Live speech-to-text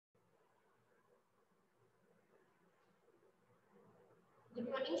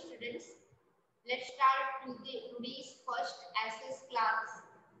students, let's start today's first SS class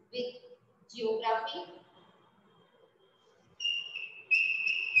with geography.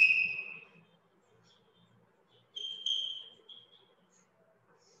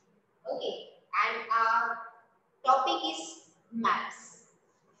 Okay, and our topic is maps.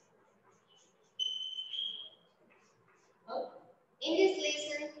 Okay. In this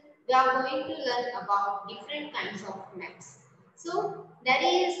lesson, we are going to learn about different kinds of maps. So, there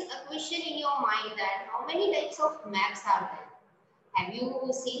is a question in your mind that how many types of maps are there? Have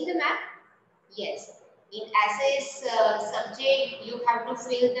you seen the map? Yes. In SS subject, you have to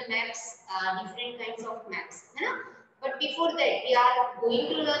fill the maps, different kinds of maps. But before that, we are going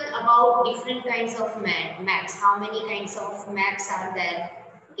to learn about different kinds of maps. How many kinds of maps are there?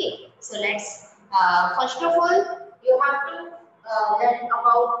 Okay. So let's, first of all, you have to learn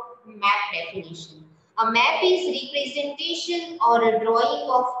about map definition. A map is representation or a drawing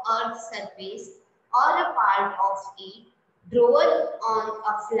of Earth's surface or a part of it drawn on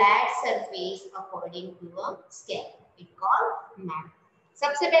a flat surface according to a scale. It called map.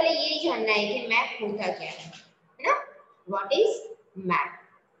 सबसे पहले ये जानना है कि map होता क्या है ना? What is map?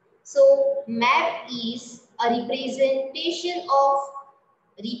 So map is a representation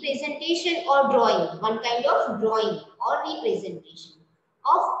or drawing, one kind of drawing or representation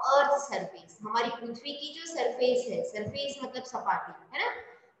of Earth surface. हमारी पृथ्वी की जो surface है, surface मतलब सपाटी, है ना?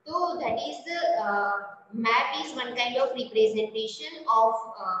 So that is the map is one kind of representation of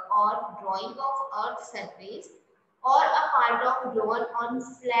or drawing of Earth's surface or a part of drawn on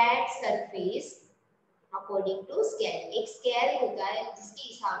flat surface according to scale. एक scale होता है जिसके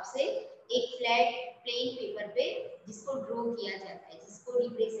हिसाब से एक flat plain paper पे जिसको draw किया जाता है, जिसको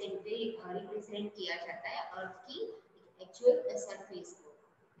represent किया जाता है Earth की actual surface को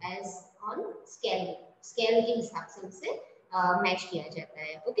as on scale के हिसाब से उसे मैच किया जाता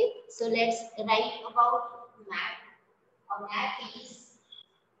है. Okay, so let's write about map. A map is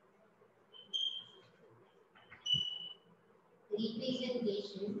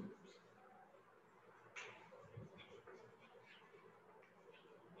representation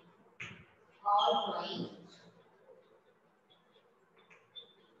or drawing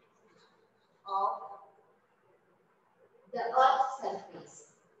of the Earth's surface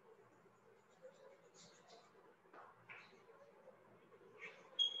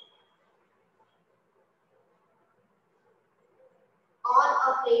on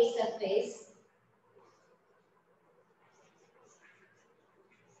a flat surface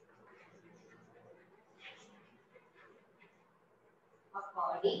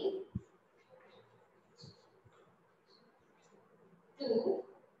according to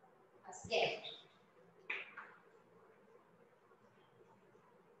a scale.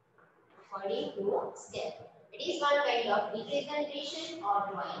 According to a scale. It is one kind of representation or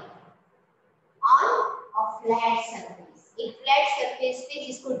drawing on a flat surface. एक flat surface पे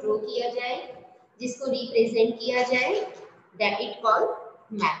जिसको draw किया जाए, जिसको represent किया जाए, that it called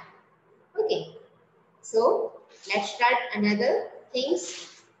map. Okay. So let's start another things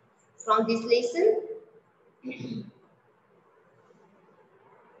from this lesson.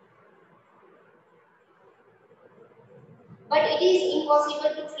 But it is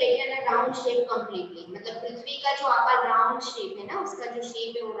impossible to flatten a round shape completely. मतलब पृथ्वी का जो आकार round shape है ना, उसका जो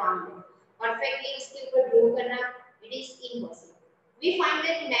shape है वो round है. Perfectly इसके ऊपर draw करना, it is impossible. We find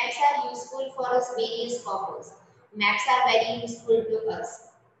that maps are useful for us various purposes. Maps are very useful to us.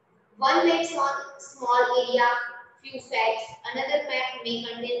 One maps on small area, few facts. Another map may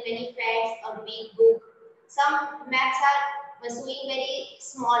contain many facts, a big book. Some maps are pursuing very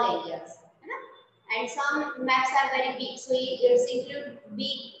small areas. And some maps are very big, so it include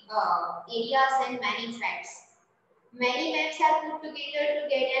big areas and many facts. Many maps are put together to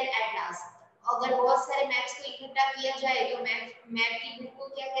get an atlas. अगर बहुत सारे maps को इकट्ठा किया जाए तो map की book को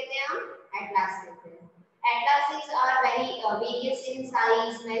क्या कहते हैं हम? Atlas कहते हैं. Atlases are very various in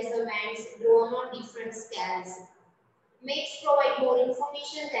size, measurements, drawn on different scales. Maps provide more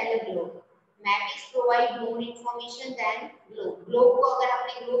information than a globe. Maps provide more information than globe. Globe को अगर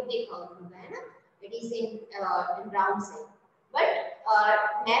आपने globe देखा होगा है ना? It is in round shape, but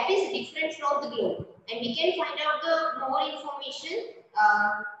map is different from the globe, and we can find out the more information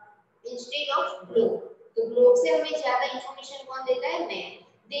instead of globe. तो globe से हमें ज़्यादा information कौन देता है? map.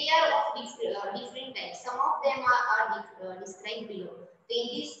 They are of different types. Some of them are described below. So in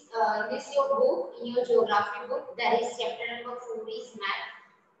this your book, in your geography book, there is chapter number 4 is map.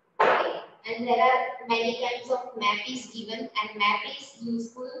 Okay, and there are many kinds of map is given, and map is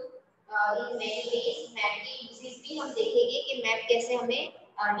useful. In many ways. Map के uses भी हम देखेंगे कि map कैसे हमें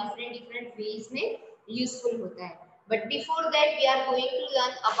different ways में useful होता है. But before that, we are going to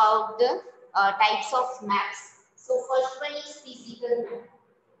learn about the types of maps. So first one is physical map.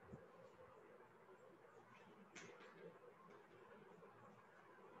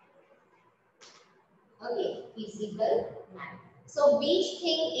 Okay, physical map. So which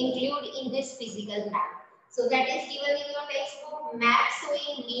thing include in this physical map? So that is given in your textbook. Map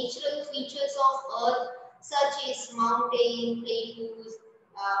showing natural features of Earth such as mountain, plateaus,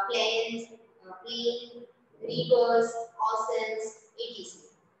 plains, plain, rivers, oceans, etc.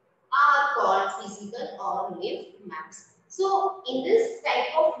 are called physical or relief maps. So in this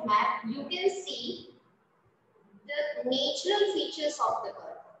type of map, you can see the natural features of the earth.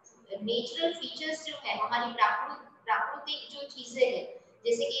 Natural features जो है हमारी प्राकृतिक जो चीजें हैं,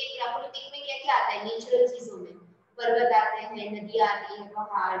 जैसे कि प्राकृतिक में क्या क्या आता है, नेचुरल चीजों में पर्वत आते हैं, नदियां आती हैं,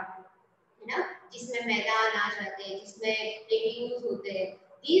 पहाड़ है ना, जिसमें मैदान आ जाते हैं, जिसमें प्लेट्यूज होते हैं.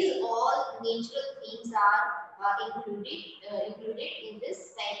 These all natural things are included in this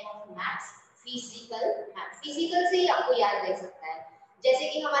type of maps. Physical map. Physical से ही आपको याद रह सकता है. जैसे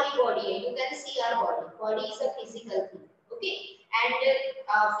कि हमारी बॉडी है, you can see our body. Body is a physical thing. Okay, and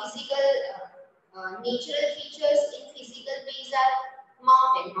physical natural features in physical ways are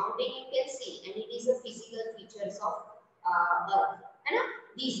mountain. Mountain you can see, and it is a physical features of earth. है ना?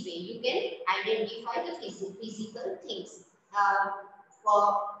 This way you can identify the physical things.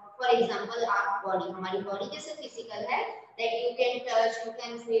 For example, our body. हमारी body जैसे physical है, that you can touch, you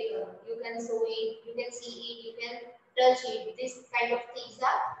can feel, you can show it, you can see it, you can touch it. This kind of things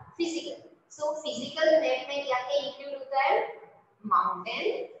are physical. So physical map में क्या क्या include होता है?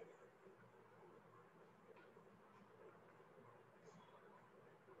 Mountain,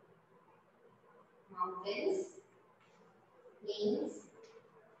 mountains, plains,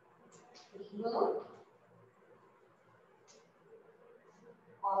 river,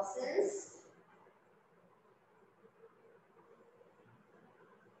 oceans,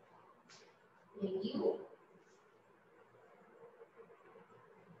 plateau,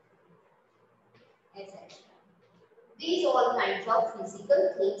 etc. These all kinds of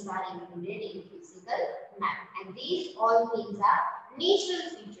physical things are included in physical map, and these all things are natural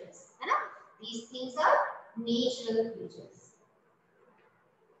features. है ना? These things are natural features.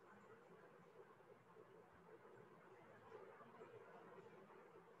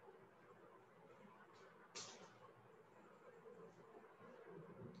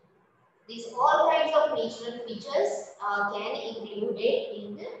 These all kinds of natural features can included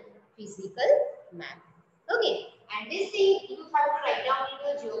in the physical map. Okay, and this thing you have to write down in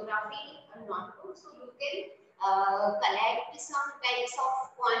your geography notebook, so you can collect some types of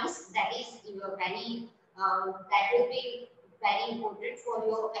points that is very that will be very important for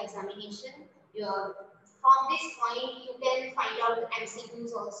your examination. From this point you can find out the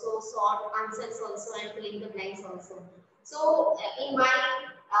MCQs also, short answers also, and fill in the blanks also. So in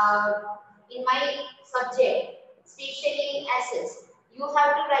my subject, especially in SS, you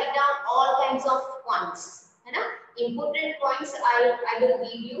have to write down all kinds of points. है ना? Important points I will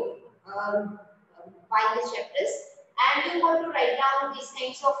give you by the chapters, and you have to write down these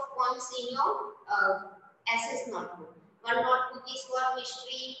kinds of points in your SS notebook. One notebook is for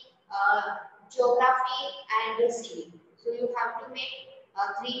history, geography, and civic. So you have to make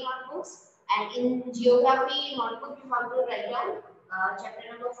 3 notebooks, and in geography notebook you have to write down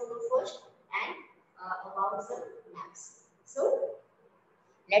chapter number 4 first, and about some maps. So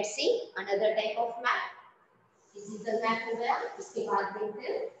let's see another type of map. Physical map हो गया, इसके बाद देखते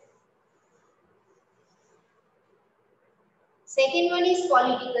हैं. Second one is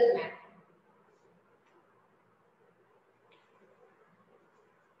political map.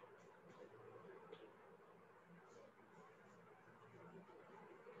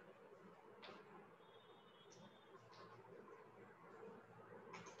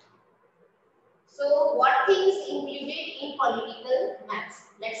 So what things included in political maps?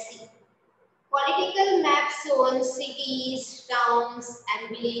 Let's see. Political maps show cities, towns, and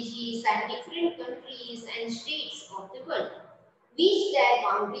villages and different countries and states of the world, which their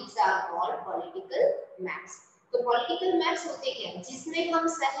boundaries are called political maps. तो political maps होते क्या हैं? जिसमें हम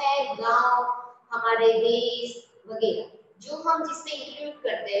शहर, गांव, हमारे देश वगैरह जो हम जिसमें इंक्लूड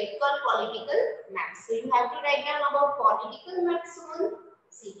करते हैं, called political maps. So you have to write down about political maps on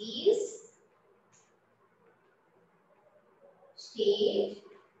cities, state,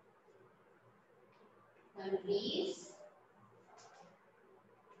 countries,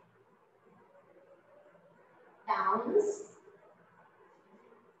 towns,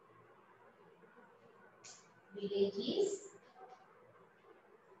 villages,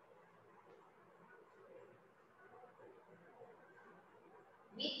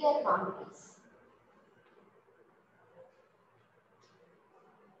 with their boundaries.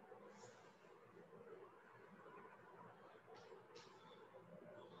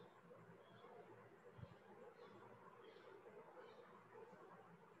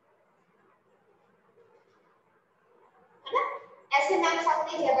 ऐसे मैप्स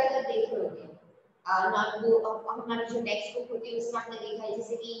आपने ज्यादातर देखे होंगे नोटबुक हमारी जो टेक्स्ट बुक होती है उसमें आपने देखा है,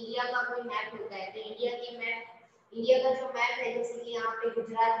 जैसे कि इंडिया का कोई मैप होता है तो इंडिया का जो मैप है, जैसे कि यहाँ पे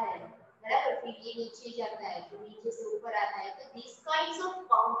गुजरात है बराबर, फिर ये नीचे जाता है तो नीचे से ऊपर आता है, तो this kinds of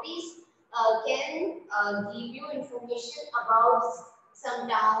boundaries can give you information about some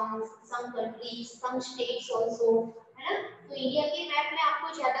towns, some countries, some states also, है ना। तो इंडिया के मैप में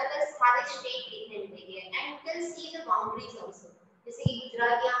आपको ज्यादातर सारे स्टेट दिखने मिलेंगे and you can see the boundaries also, जैसे कि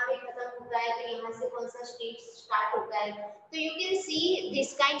गुजरात यहाँ पे खत्म होता है तो यहाँ से कौन सा स्टेट स्टार्ट होता है, तो you can see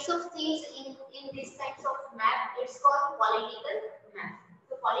this kinds of things in this kinds of map, it's called political map.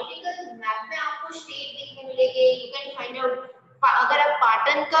 तो पॉलिटिकल मैप में आपको स्टेट दिखने मिलेंगे, यू कैन फाइंड आउट, अगर आप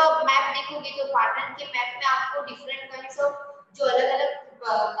पाटन का मैप देखोगे तो पाटन के मैप में आपको डिफरेंट काइंड्स ऑफ जो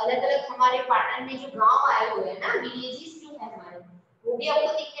अलग-अलग हमारे पाटन में जो गांव आए हुए हैं ना, विलेजेस जो है हमारे, वो भी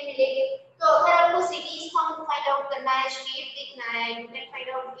आपको दिखने मिलेंगे। तो अगर आपको सिटीज फाइंड आउट करना है, स्टेट देखना है, you can find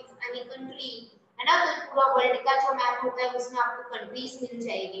out if any country, है ना, तो पूरा वर्ल्ड का जो मैप होता है उसमें आपको कंट्रीज मिल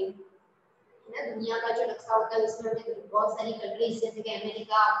जाएगी, है ना। दुनिया का जो नक्शा होता है उसमें बहुत सारी कंट्रीज जैसे कि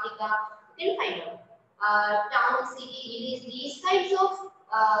America, Africa, you can find out town, city, village, these kinds of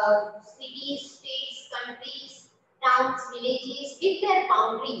cities, states, countries, towns, villages with their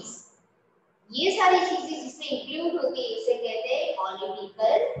boundaries, ये सारी चीजें जिसमें इंक्लूड होती है इसे कहते हैं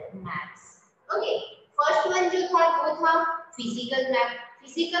political maps. Okay, first one जो था वो था फिजिकल मैप।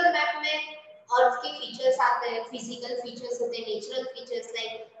 फिजिकल मैप में और उसके फीचर्स आते हैं, फिजिकल फीचर्स होते हैं, natural features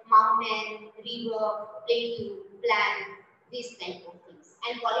like mountain, river, plateau, plan, this type of things.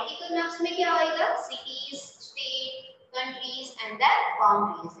 And political maps में क्या आएगा, cities, state, countries and their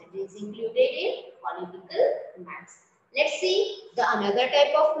boundaries, it is included in political maps. Let's see the another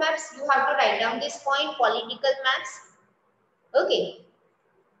type of maps. You have to write down this point, political maps. Okay,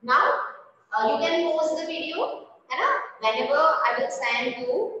 now you can pause the video, है ना, whenever I will send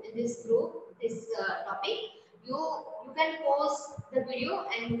you in this group this topic, you can pause the video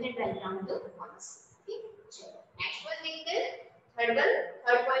and you can write down the points. Okay, चलो next one देखते हैं,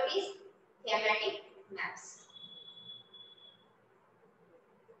 third point is thematic maps.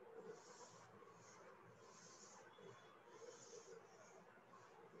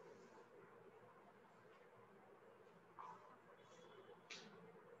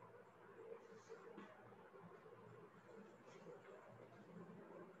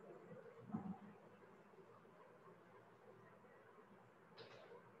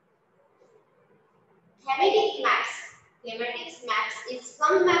 Thematic maps. Thematic maps is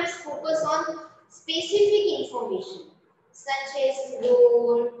some maps focus on specific information such as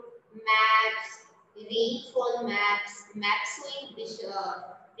road maps, rainfall maps, maps showing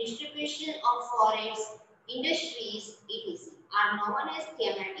distribution of forests, industries, etc. are known as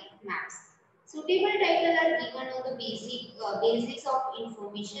thematic maps. Suitable titles are given on the basis of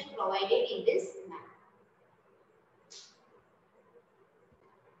information provided in this map.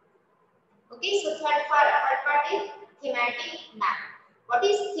 Okay, so third part is thematic map. What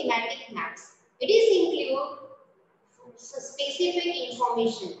is thematic maps? It is include specific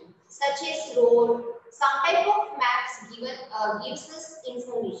information such as road. Some type of maps gives us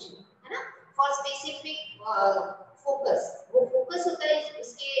information, है ना? For specific focus. वो focus होता है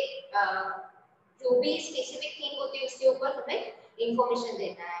उसके जो भी specific thing होती है उसके ऊपर हमें information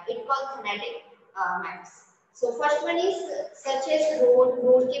देता है. It called thematic maps. So first one is such as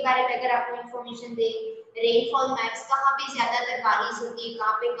road के बारे में अगर आपको information दे, rainfall maps कहाँ पे ज़्यादातर बारिश होती है,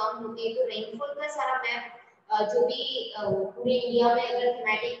 कहाँ पे कम होती है, तो rainfall का सारा मैप जो भी पूरे इंडिया में अगर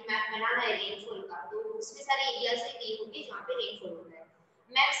थीमेटिक मैप बनाना है रेनफॉल का, तो उसमें सारे एरिया से ली होगी जहाँ पे रेनफॉल होता है।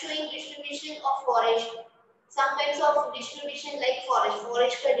 Map showing distribution of forest, some types of distribution like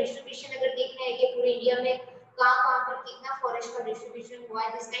forest का डिस्ट्रीब्यूशन अगर देखना है कि पूरे इंडिया में कहाँ पर कितना फॉरेस्ट का डिस्ट्रीब्यूशन हुआ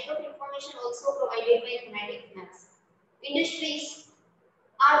है, this kind of information also provided by thematic maps. Industries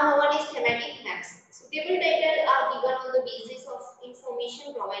are known as thematic maps. Suitable titles are given on the basis of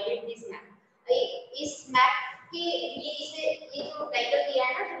information provided this map. इस मैप के लिए इसे ये जो टाइटल दिया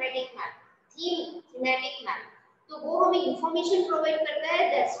है ना थीमेटिक मैप, थीमेटिक मैप, तो वो हमें इंफॉर्मेशन प्रोवाइड करता है,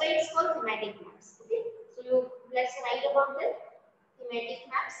 that's why it's called thematic maps. Okay, so let's write about the thematic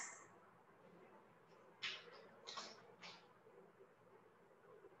maps.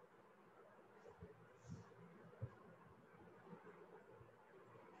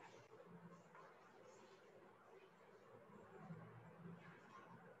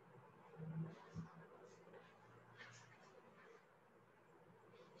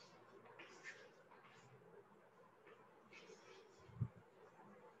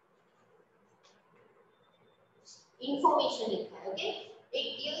 Information लिखा है, okay, it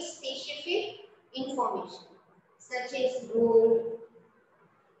gives specific information such as road,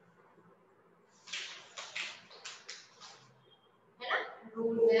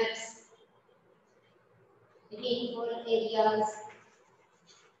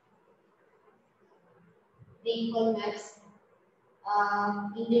 rainfall maps,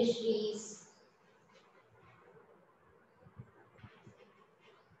 industries.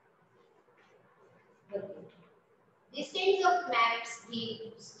 Okay. These kinds of maps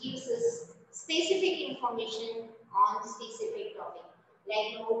gives us specific information on specific topic.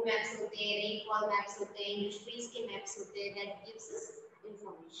 Like road maps होते हैं, rainfall maps होते हैं, industries के maps होते हैं, that gives us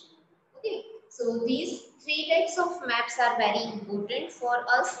information. Okay, so these three types of maps are very important for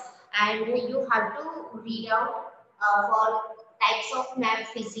us, and you have to read out for types of map: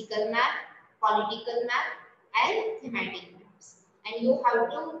 physical map, political map, and thematic maps. And you have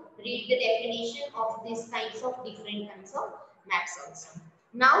to read the definition of these kinds of different kinds of maps also.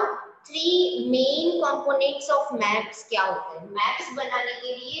 Now three main components of maps क्या होते हैं? Maps बनाने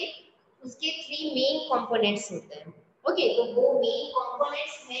के लिए उसके three main components होते हैं. Okay, तो वो main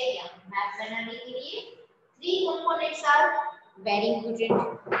components है या map बनाने के लिए three components are very important,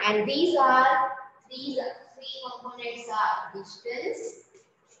 and these three components are distance,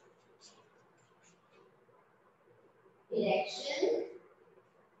 direction,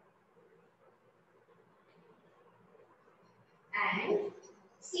 and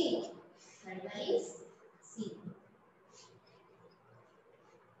symbol. Third one is symbol.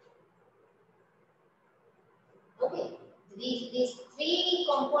 Okay, these three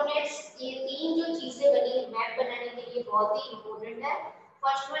components, ये तीन जो चीजें बनी मैप बनाने के लिए बहुत ही इम्पोर्टेंट है.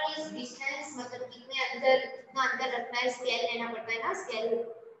 फर्स्ट वन इज डिस्टेंस, मतलब कितना अंदर रखना है, स्केल लेना पड़ता है ना, स्केल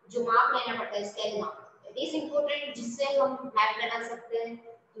जो माप लेना पड़ता है, स्केल माप. इट इज इम्पोर्टेंट जिससे हम मैप बना सकते हैं.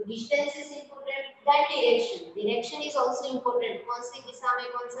 तो distance is important. That direction is also important. कौन सी दिशा में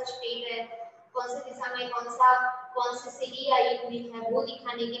कौन सा स्टेट है, कौन सी दिशा में कौन सी सिटी आई हुई है, वो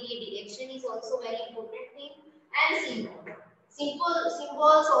दिखाने के लिए direction is also very important thing. And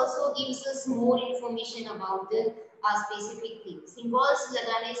symbols also gives us more information about the specific thing. Symbols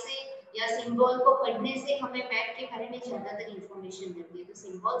लगाने से या सिंबल को पढ़ने से हमें मैप के बारे में ज्यादातर इंफॉर्मेशन मिलती है. तो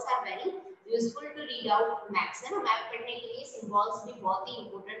symbols are very useful to read out maps, है ना. मैप पढ़ने के लिए सिंबल्स भी बहुत ही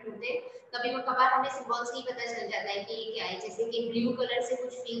इंपॉर्टेंट होते हैं. कभी कभार हमें सिंबल से ही पता चल जाता है कि ये क्या है. जैसे कि ब्लू कलर से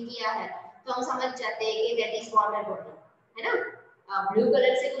कुछ फिल किया है तो हम समझ जाते हैं कि दैट इज वाटर बॉटल, है ना. ब्लू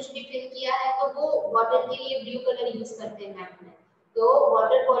कलर से कुछ भी फिल किया है तो वो वाटर के लिए ब्लू कलर यूज करते हैं मैप में. तो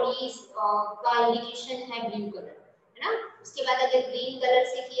वाटर बॉडीज का इंडिकेशन है ब्लू कलर, है ना. उसके बाद अगर ग्रीन कलर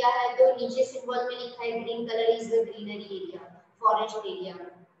से किया है तो नीचे सिंबल में लिखा है green colour is the greenery area, forest area,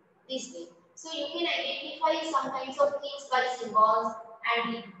 this way. So you can identify some kinds of things by symbols. And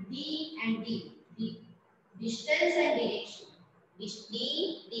D, distance and direction. D,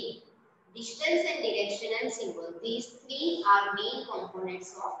 distance and direction and symbol. These three are main components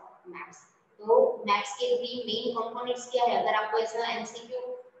of maps. तो maps के three main components क्या है? अगर आपको ऐसा MCQ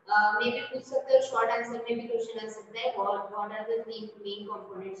में भी पूछ सकते हो, short answer में भी क्वेश्चन आ सकता है. What are the three main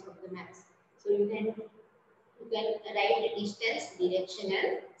components of the maps? So you can write the distance, direction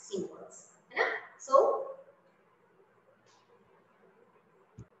and symbols, है ना. So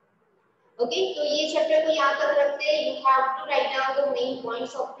okay, तो ये चैप्टर को यहाँ तक रखते हैं. You have to write down the main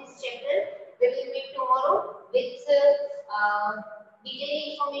points of this chapter. We will meet tomorrow with detailed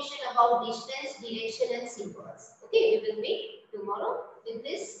information about distance, direction, and symbols. Okay, we will meet tomorrow with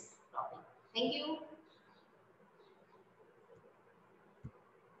this topic. Thank you.